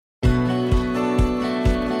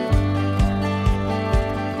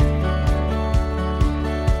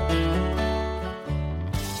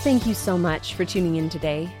Thank you so much for tuning in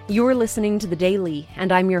today. You're listening to The Daily,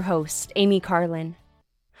 and I'm your host, Amy Carlin.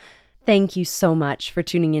 Thank you so much for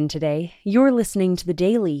tuning in today. You're listening to The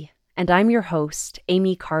Daily, and I'm your host,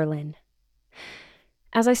 Amy Carlin.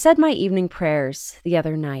 As I said my evening prayers the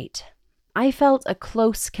other night, I felt a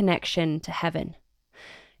close connection to heaven.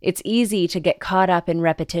 It's easy to get caught up in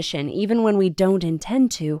repetition, even when we don't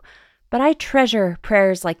intend to, but I treasure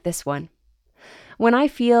prayers like this one. When I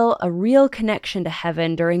feel a real connection to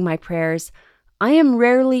heaven during my prayers, I am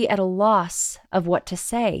rarely at a loss of what to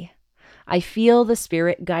say. I feel the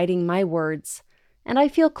Spirit guiding my words, and I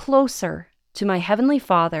feel closer to my Heavenly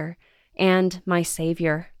Father and my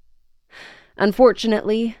Savior.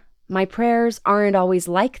 Unfortunately, my prayers aren't always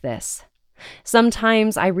like this.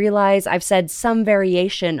 Sometimes I realize I've said some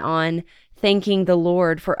variation on thanking the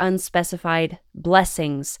Lord for unspecified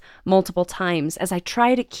blessings multiple times as I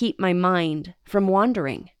try to keep my mind from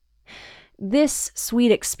wandering. This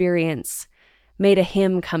sweet experience made a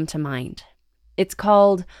hymn come to mind. It's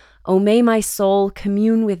called, "O May My Soul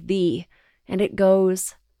Commune with Thee," and it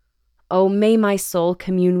goes, "O may my soul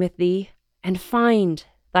commune with Thee and find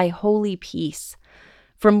Thy holy peace.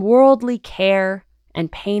 From worldly care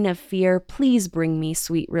and pain of fear, please bring me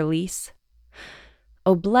sweet release.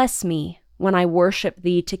 O bless me when I worship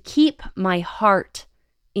Thee to keep my heart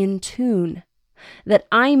in tune, that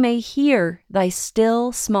I may hear Thy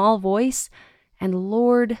still small voice and,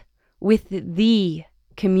 Lord, with Thee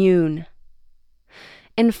commune.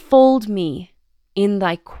 Enfold me in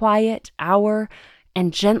Thy quiet hour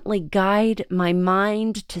and gently guide my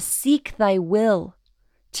mind to seek Thy will,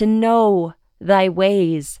 to know Thy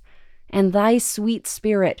ways, and Thy sweet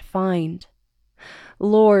Spirit find.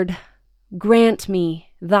 Lord, grant me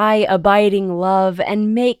Thy abiding love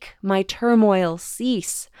and make my turmoil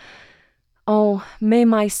cease. Oh, may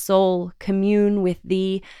my soul commune with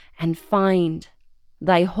Thee and find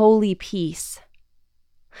Thy holy peace."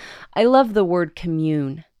 I love the word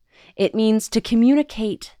commune. It means to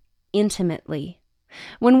communicate intimately.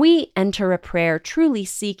 When we enter a prayer truly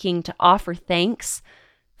seeking to offer thanks,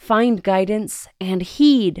 find guidance, and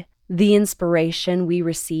heed the inspiration we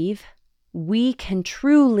receive, we can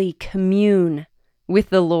truly commune with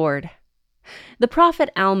the Lord. The prophet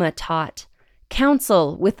Alma taught,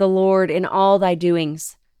 "Counsel with the Lord in all thy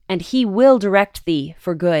doings, and he will direct thee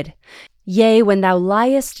for good. Yea, when thou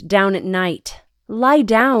liest down at night, lie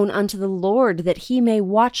down unto the Lord, that he may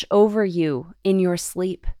watch over you in your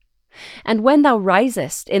sleep. And when thou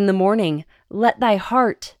risest in the morning, let thy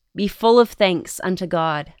heart be full of thanks unto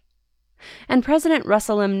God." And President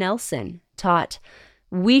Russell M. Nelson taught,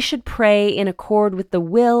 "We should pray in accord with the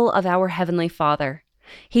will of our Heavenly Father.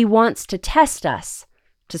 He wants to test us,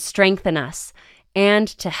 to strengthen us, and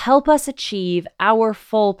to help us achieve our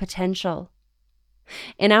full potential."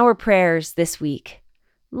 In our prayers this week,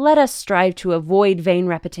 let us strive to avoid vain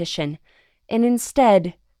repetition and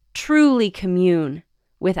instead truly commune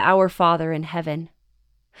with our Father in heaven.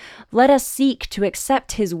 Let us seek to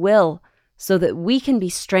accept His will so that we can be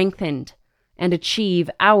strengthened and achieve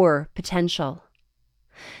our potential.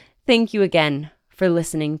 Thank you again for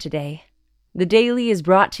listening today. The Daily is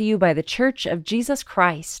brought to you by the Church of Jesus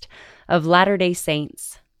Christ of Latter-day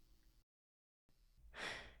Saints.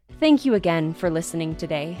 Thank you again for listening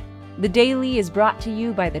today. The Daily is brought to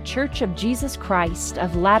you by the Church of Jesus Christ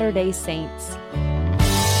of Latter-day Saints.